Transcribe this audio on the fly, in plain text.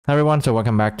Hi everyone, so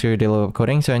welcome back to Daily Web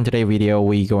Coding. So in today's video,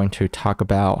 we're going to talk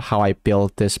about how I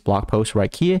built this blog post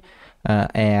right here.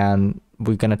 And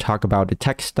we're going to talk about the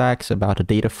tech stacks, about the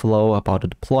data flow, about the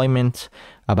deployment,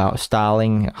 about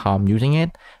styling, how I'm using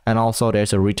it. And also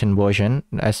there's a written version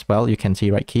as well, you can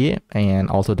see right here. And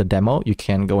also the demo, you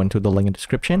can go into the link in the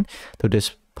description to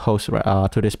this post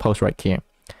right here.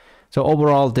 So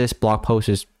overall, this blog post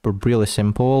is really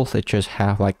simple. It just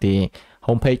have like the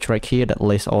homepage right here that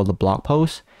lists all the blog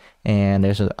posts. And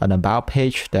there's an about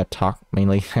page that talk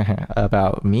mainly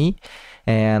about me.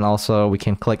 And also we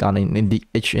can click on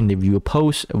each individual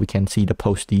post. We can see the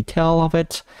post detail of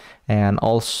it. And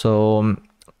also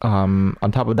on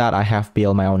top of that, I have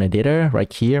built my own editor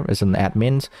right here as an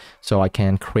admin. So I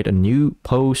can create a new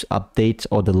post, update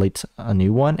or delete a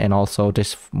new one. And also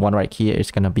this one right here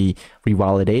is going to be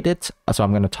revalidated. So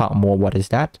I'm going to talk more what is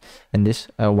that. And this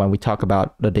when we talk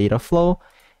about the data flow.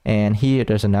 And here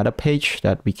there's another page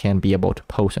that we can be able to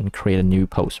post and create a new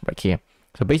post right here.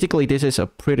 So basically this is a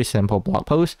pretty simple blog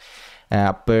post,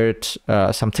 but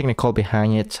some technical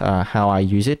behind it, how I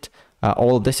use it.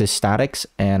 All of this is statics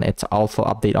and it's also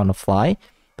update on the fly,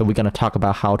 but we're going to talk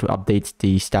about how to update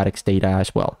the statics data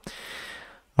as well.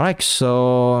 All right,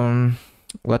 so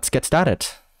let's get started.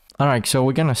 All right, so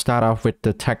we're going to start off with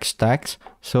the tech stacks.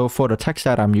 So for the tech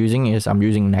stack I'm using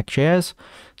next.js.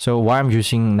 So why I'm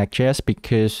using next.js?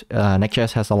 Because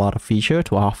next.js has a lot of feature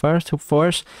to offer for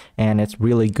us, and it's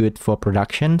really good for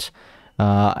productions.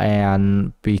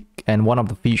 And one of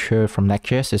the feature from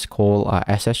next.js is called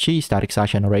SSG, static site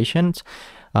generations.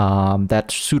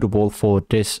 That's suitable for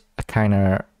this kind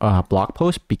of blog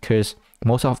post because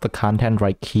most of the content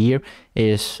right here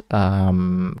is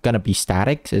gonna be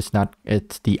static. It's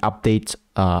the updates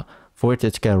for it.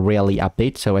 It's gonna rarely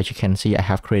update. So as you can see, I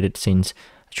have created since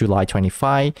July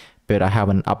 25, but I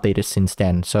haven't updated since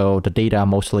then. So the data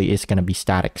mostly is gonna be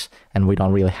statics, and we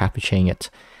don't really have to change it.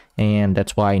 And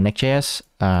that's why next.js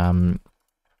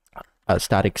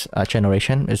statics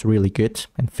generation is really good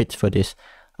and fits for this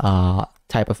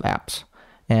type of apps.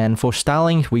 And for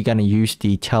styling, we're gonna use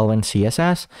the Tailwind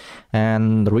CSS.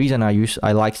 And the reason I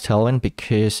like Tailwind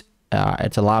because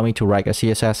it's allowed me to write a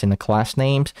CSS in the class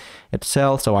names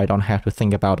itself, so I don't have to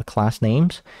think about the class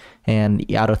names. And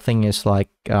the other thing is like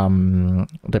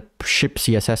the ship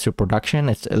CSS to production.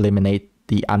 It's eliminate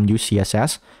the unused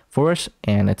CSS for us,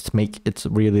 and it's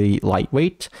really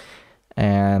lightweight.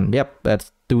 And yep,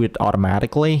 let's do it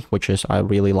automatically, which is I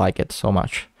really like it so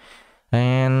much.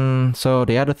 And so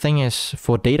the other thing is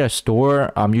for data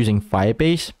store, I'm using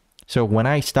Firebase. So when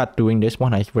I start doing this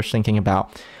one, I was thinking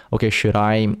about, okay, should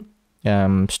I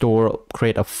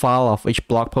create a file of each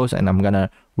blog post, and I'm gonna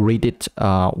read it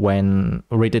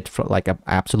for like an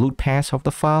absolute path of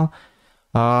the file.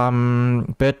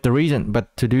 But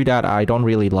to do that, I don't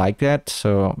really like that.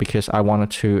 So because I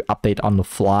wanted to update on the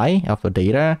fly of the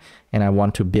data, and I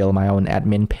want to build my own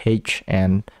admin page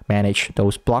and manage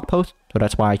those blog posts. So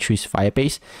that's why I choose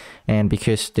Firebase. And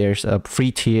because there's a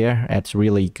free tier, it's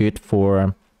really good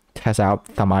for test out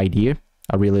some idea.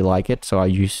 I really like it, so I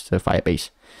use the Firebase.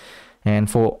 And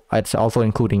it's also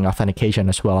including authentication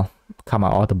as well, come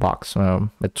out of the box.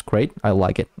 It's great. I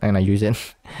like it and I use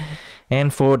it.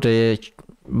 And for the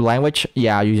language,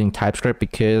 yeah, using TypeScript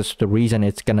because the reason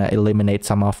it's gonna eliminate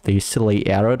some of the silly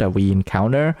error that we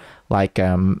encounter, like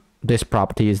this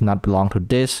property is not belong to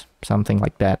this, something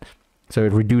like that. So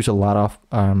it reduces a lot of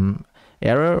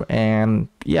error, and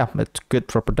yeah, it's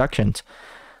good for productions.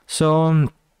 So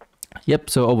yep,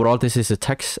 so overall this is a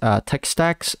tech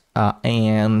stacks,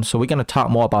 and so we're gonna talk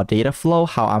more about data flow,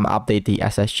 how I'm update the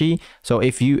SSG. So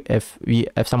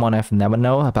if someone have never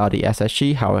know about the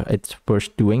SSG, how it's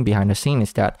first doing behind the scene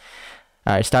is that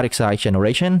static site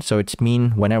generation. So it's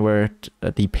mean whenever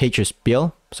the page is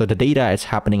built, so the data is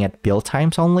happening at build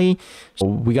times only. So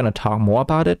we're gonna talk more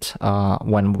about it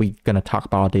when we're gonna talk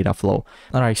about data flow.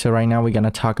 All right, so right now we're gonna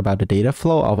talk about the data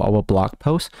flow of our blog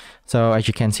post. So as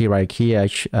you can see right here,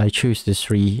 I choose this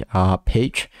three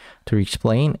page to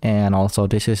explain, and also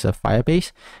this is a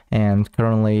Firebase. And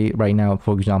currently right now,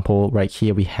 for example, right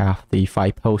here we have the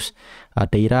 5 post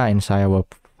data inside our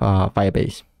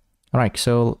Firebase. All right,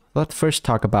 so let's first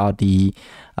talk about the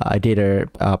data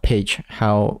page,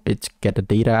 how it get the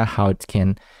data, how it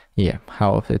can get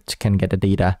the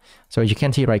data. So as you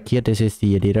can see right here, this is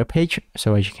the data page.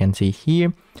 So as you can see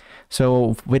here,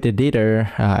 so with the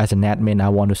data, as an admin, I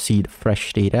want to see the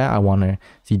fresh data. I want to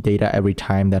see data every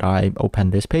time that I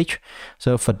open this page.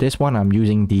 So for this one, I'm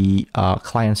using the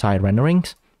client-side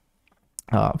renderings.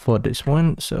 For this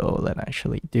one, so let's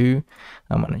actually do,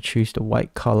 I'm gonna choose the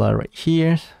white color right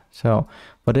here. So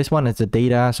for this one, it's the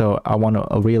data. So I want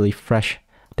a really fresh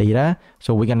data.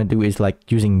 So we're gonna do is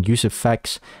like using use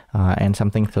effects and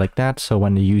something like that. So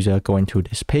when the user go into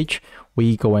this page,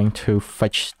 we're going to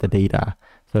fetch the data.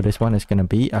 So this one is gonna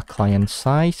be a client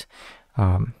side.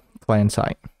 Client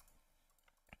side.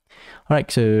 All right,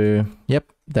 so yep,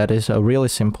 that is a really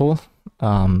simple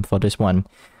for this one.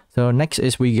 So next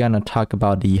is we're gonna talk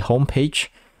about the home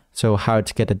page. So how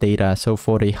to get the data. So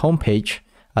for the home page,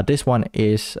 this one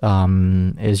is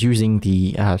using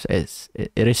the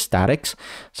it is statics.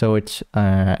 So it's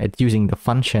using the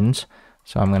functions.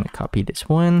 So I'm gonna copy this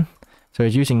one. So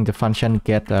it's using the function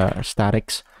get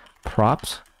statics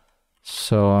props.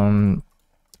 So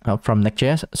from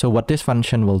next.js. So what this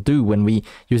function will do when we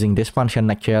using this function,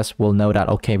 next.js will know that,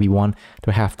 okay, we want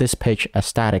to have this page as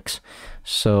statics.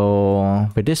 So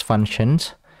with this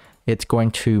functions, it's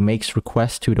going to make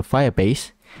requests to the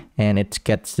Firebase and it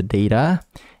gets the data.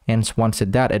 And once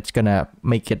it does, it's gonna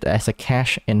make it as a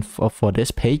cache info for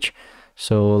this page.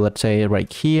 So let's say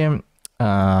right here,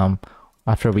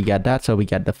 after we get that, so we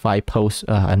get the 5 posts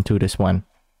into this one.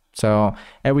 So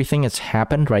everything has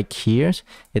happened right here.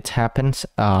 It happens,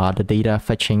 the data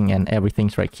fetching and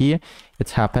everything's right here.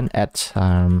 It's happened at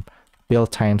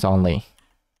build times only.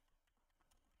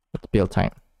 It's build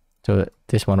time. So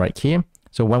this one right here.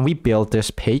 So when we build this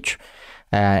page,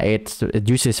 it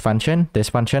uses function. This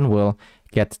function will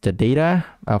get the data,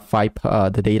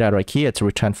 the data right here. It's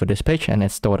returned for this page and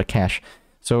it's stored a cache.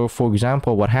 So for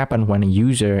example, what happened when a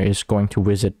user is going to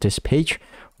visit this page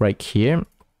right here?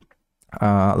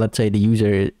 Let's say the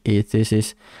user is, this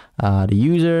is the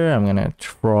user. I'm gonna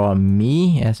draw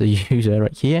me as a user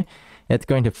right here. It's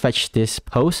going to fetch this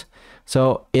post.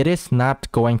 So it is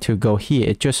not going to go here.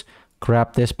 It just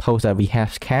grab this post that we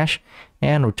have cache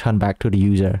and return back to the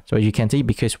user. So you can see,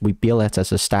 because we build it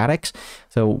as a statics,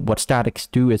 so what statics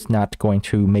do is not going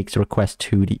to make the request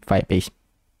to the Firebase.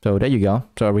 So there you go.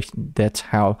 So that's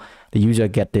how the user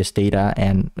get this data,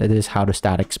 and it is how the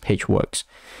statics page works.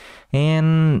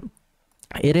 And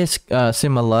it is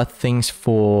similar things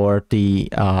for the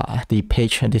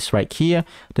page, this right here.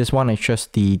 This one is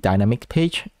just the dynamic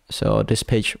page. So this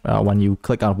page, when you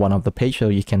click on one of the page, so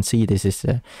you can see this is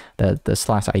the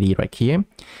slash ID right here.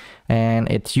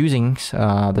 And it's using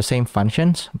the same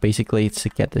functions. Basically, it's to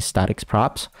get the statics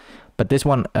props. But this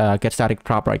one, get static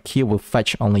prop right here, will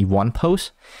fetch only 1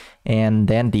 post. And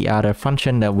then the other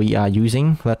function that we are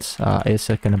using, is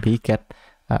going to be get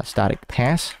static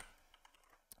pass.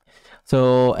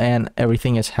 So, and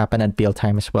everything is happened at build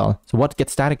time as well. So what get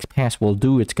static pass will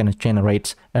do, it's going to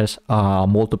generate as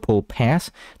multiple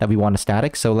paths that we want to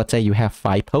static. So let's say you have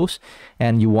 5 posts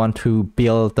and you want to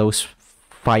build those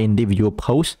 5 individual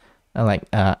posts, like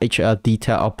each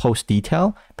detail or post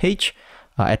detail page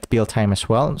at build time as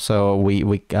well. So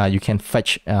you can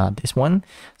fetch this one.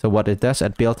 So what it does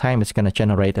at build time is going to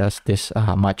generate us this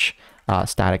much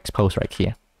static post right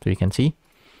here. So you can see.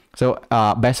 So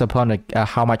based upon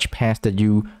how much pass that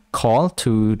you call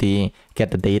to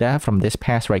get the data from this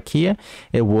pass right here,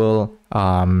 it will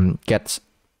get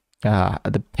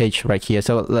the page right here.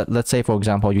 So let's say, for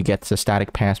example, you get the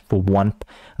static pass for 1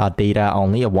 data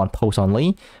only, or 1 post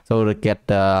only. So to get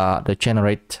the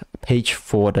generate page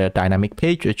for the dynamic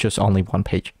page, it's just only 1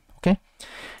 page. Okay.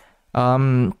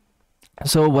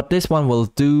 So what this one will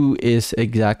do is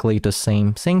exactly the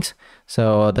same things.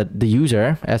 So that the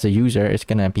user, as a user, is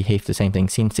gonna behave the same thing.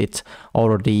 Since it's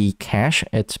already cache,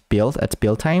 it's built at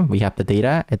build time, we have the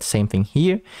data, it's same thing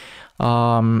here.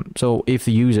 So if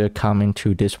the user come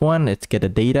into this one, it's get the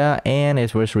data and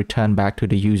it was returned back to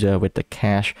the user with the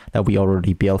cache that we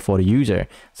already built for the user.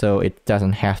 So it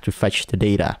doesn't have to fetch the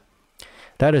data.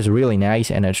 That is really nice,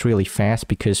 and it's really fast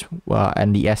because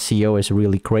and the SEO is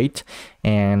really great.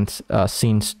 And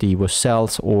since the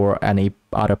Vercels or any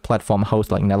other platform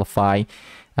host like Netlify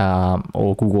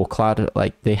or Google Cloud,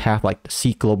 like they have like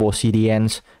the global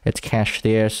CDNs, it's cached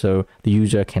there, so the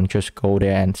user can just go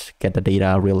there and get the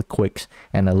data really quick,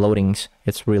 and the loadings,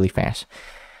 it's really fast.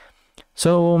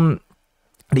 So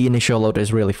the initial load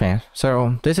is really fast.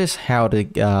 So this is how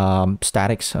the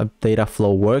statics data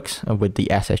flow works with the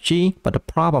SSG. But the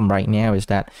problem right now is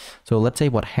that, so let's say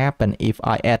what happened if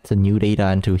I add the new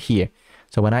data into here.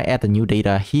 So when I add the new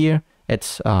data here,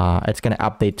 it's going to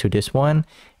update to this one,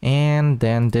 and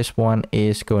then this one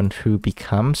is going to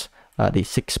becomes the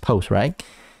 6th post, right?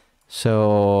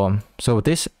 So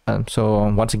this so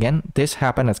once again, this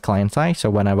happened as client side. So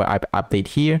whenever I update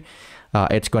here,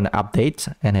 it's going to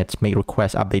update and it's make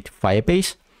request update to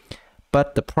Firebase.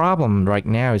 But the problem right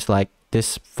now is like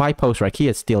this 5 post right here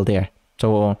is still there.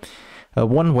 So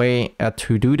one way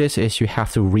to do this is you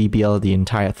have to rebuild the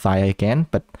entire file again.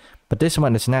 But But this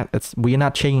one is not, we're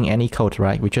not changing any code,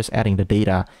 right? We're just adding the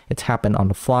data. It's happened on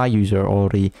the fly. User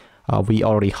already, we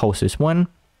already host this one.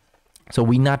 So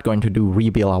we're not going to do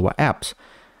rebuild our apps.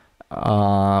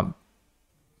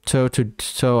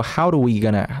 So how are we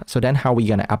gonna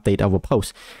update our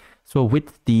post? So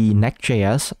with the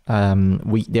next.js,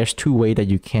 there's two ways that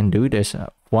you can do this.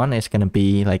 One is gonna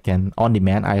be like an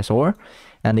on-demand ISO,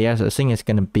 and the other thing is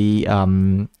gonna be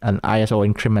an ISO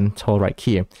incremental right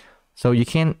here. So you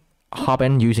can hop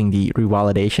in using the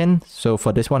revalidation. So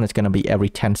for this one, it's gonna be every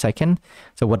 10 seconds.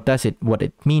 So what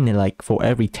it means is like for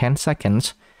every 10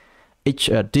 seconds,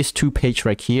 each this two page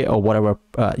right here, or whatever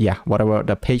whatever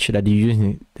the page that you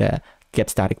use the get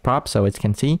static prop. So it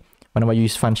can see whenever you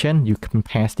use function, you can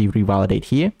pass the revalidate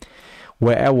here.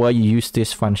 Wherever you use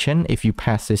this function, if you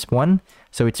pass this one,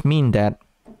 so it means that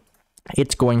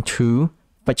it's going to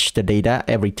fetch the data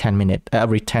every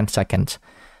 10 seconds.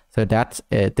 So that's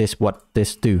what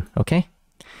this do, okay?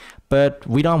 But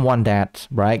we don't want that,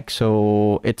 right?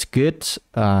 So it's good,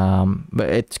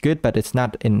 but it's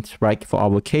not right for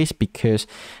our case, because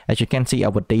as you can see,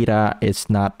 our data is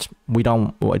not,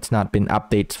 it's not been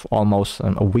updated for almost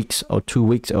a weeks or 2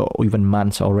 weeks or even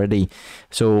months already.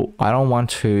 So I don't want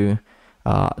to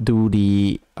do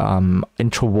the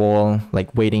interval,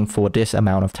 like waiting for this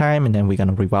amount of time and then we're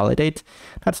gonna revalidate.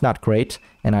 That's not great,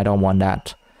 and I don't want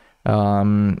that.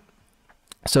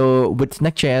 So with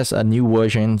Next.js, a new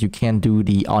version, you can do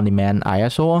the on-demand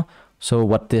ISO. So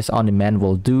what this on-demand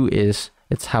will do is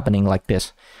it's happening like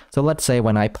this. So let's say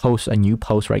when I post a new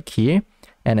post right here,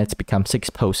 and it's become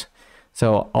 6 posts.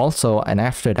 So also, and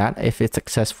after that, if it's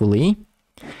successfully,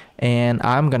 and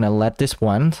I'm gonna let this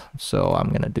one, so I'm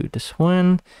gonna do this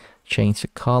one, change the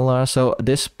color. So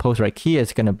this post right here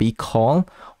is gonna be called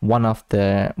one of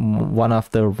the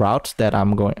routes that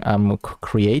I'm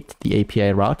create the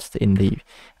API routes in the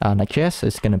Next.js.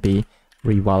 It's gonna be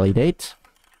revalidate.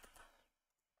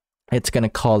 It's gonna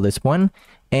call this one,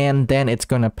 and then it's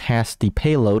gonna pass the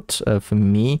payload for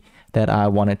me that I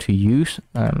wanted to use.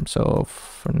 So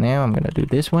for now, I'm gonna do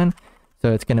this one.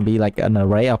 So it's gonna be like an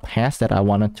array of paths that I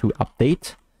wanted to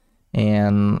update.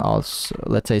 And also,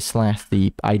 let's say slash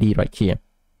the ID right here.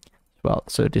 Well,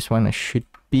 so this one should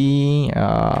be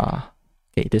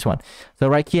okay, this one. So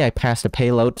right here, I pass the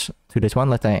payload to this one.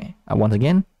 Let's say once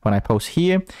again, when I post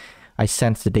here, I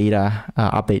send the data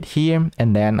update here,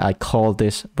 and then I call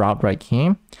this route right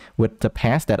here with the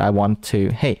path that I want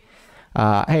to. Hey,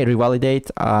 revalidate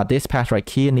this path right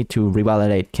here. Need to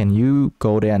revalidate. Can you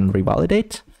go there and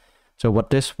revalidate? So what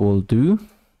this will do,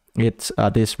 it's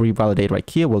this revalidate right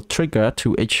here will trigger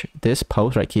to this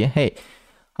post right here. Hey,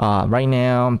 right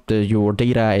now your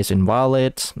data is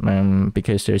invalid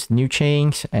because there's new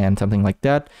change and something like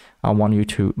that. I want you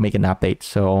to make an update.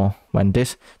 So when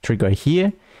this trigger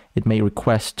here, it may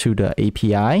request to the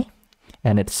API,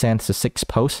 and it sends the 6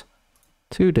 posts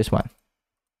to this one.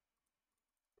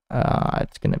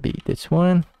 It's gonna be this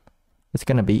one. It's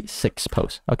gonna be 6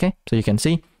 posts. Okay, so you can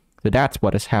see, so that's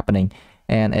what is happening.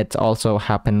 And it's also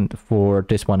happened for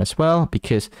this one as well,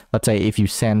 because let's say if you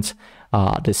send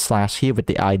this slash here with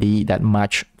the ID that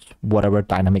match whatever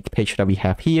dynamic page that we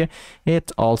have here,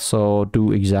 it also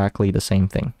do exactly the same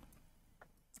thing.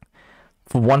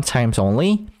 For one times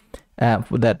only,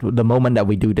 that the moment that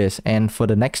we do this, and for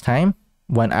the next time,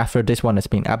 when after this one has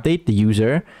been updated, the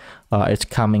user is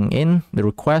coming in, the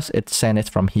request, it's sent it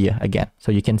from here again.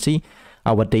 So you can see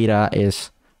our data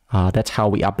is that's how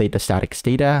we update the static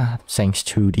data thanks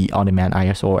to the on-demand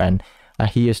ISO. And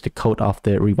here's the code of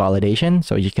the revalidation.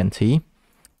 So you can see,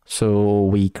 so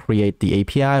we create the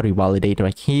API, revalidate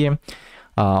right here.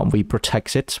 We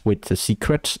protect it with the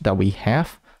secrets that we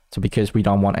have. So because we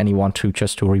don't want anyone to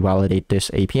just to revalidate this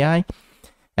API.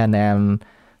 And then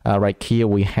right here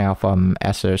we have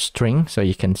as a string. So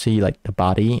you can see like the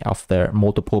body of the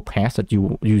multiple paths that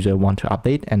you user want to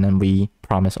update. And then we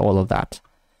promise all of that.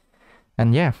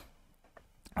 And yeah,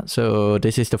 so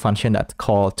this is the function that's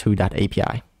called to that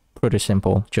API. Pretty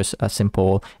simple, just a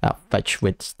simple fetch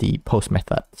with the post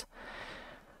method.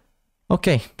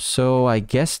 Okay, so I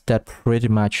guess that's pretty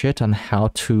much it on how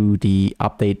to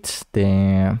update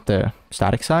the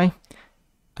static side.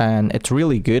 And it's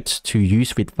really good to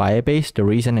use with Firebase. The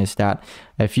reason is that,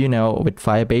 if you know, with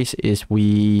Firebase is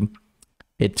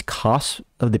its cost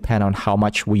depend on how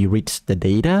much we read the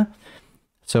data.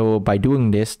 So by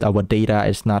doing this, our data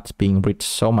is not being read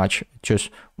so much. Just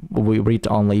we read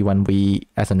only when we,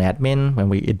 as an admin, when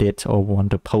we edit or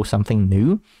want to post something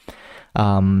new.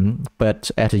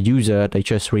 But as a user, they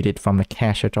just read it from the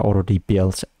cache that already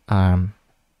built.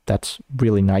 That's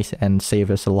really nice and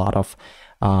save us a lot of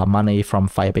money from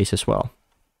Firebase as well.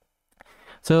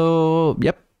 So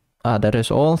yep, that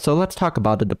is all. So let's talk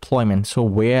about the deployment. So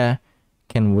where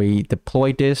can we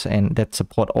deploy this and that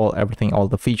support all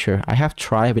the feature? I have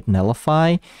tried with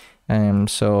Netlify.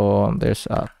 So there's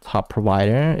a top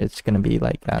provider. It's gonna be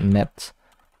like a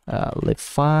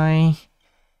Netlify,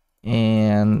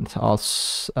 and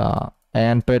also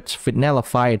but with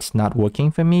Netlify it's not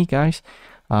working for me, guys.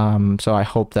 So I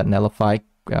hope that Netlify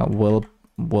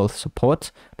will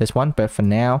support this one, but for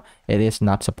now it is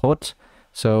not support.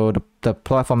 So the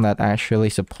platform that actually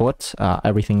supports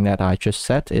everything that I just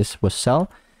said is Vercel.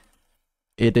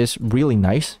 It is really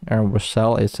nice.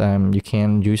 Vercel is you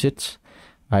can use it.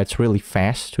 It's really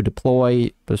fast to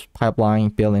deploy. There's pipeline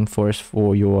built-in first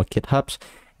for your GitHubs,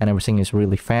 and everything is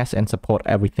really fast and support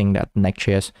everything that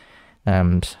Next.js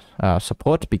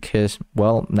support, because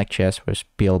well, Next.js was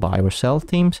built by Vercel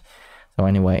teams. So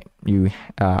anyway, you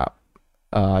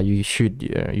should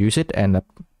use it. And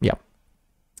yeah,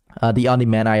 the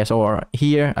on-demand ISO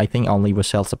here, I think only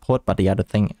Vercel support, but the other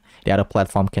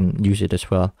platform can use it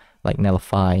as well, like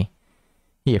Netlify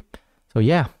here. So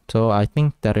yeah, so I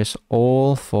think that is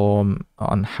all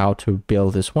on how to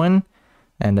build this one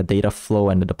and the data flow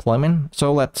and the deployment.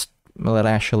 So let's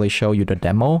actually show you the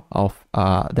demo of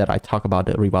that I talk about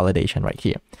the revalidation right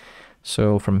here.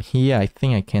 So from here, I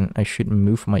think I should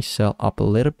move myself up a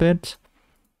little bit,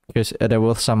 because there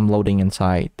was some loading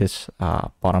inside this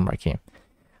bottom right here.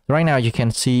 Right now you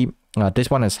can see this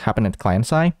one is happening at client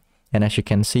side, and as you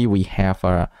can see we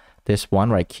have this one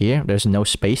right here. There's no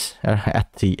space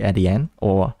at the end.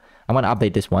 Or I'm gonna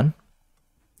update this one.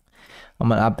 I'm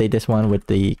gonna update this one with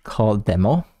the call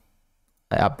demo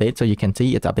update, so you can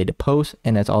see it's updated post,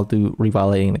 and it's all do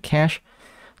revalidating the cache.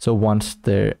 So once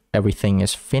everything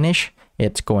is finished,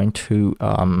 it's going to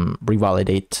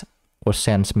revalidate or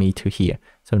sends me to here.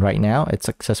 So right now it's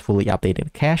successfully updated the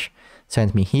cache,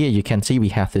 sends me here. You can see we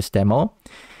have this demo,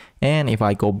 and if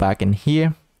I go back in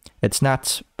here, it's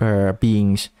not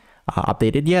being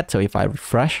updated yet. So if I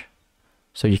refresh,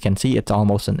 so you can see it's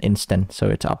almost an instant. So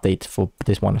it's updated for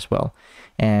this one as well.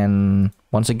 And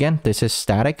once again, this is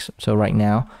static. So right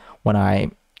now, when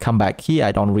I come back here,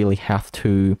 I don't really have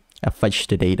to fetch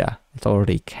the data. It's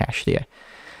already cached there.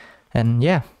 And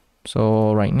yeah,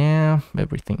 so right now,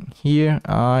 everything here,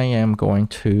 I am going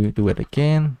to do it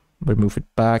again, remove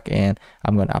it back, and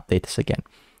I'm going to update this again.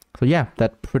 So yeah,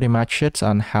 that pretty much it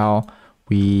on how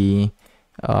we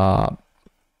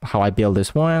how I build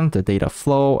this one, the data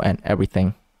flow and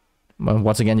everything.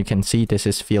 Once again, you can see this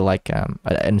is feel like an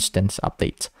instance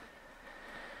update.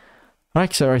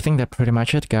 Alright, so I think that's pretty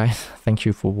much it, guys. Thank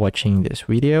you for watching this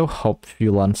video. Hope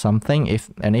you learned something. If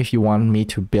you want me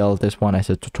to build this one as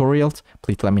a tutorial,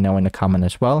 please let me know in the comment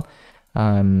as well.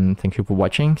 Thank you for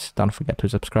watching. Don't forget to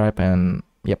subscribe, and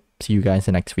yep, see you guys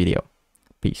in the next video.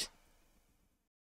 Peace.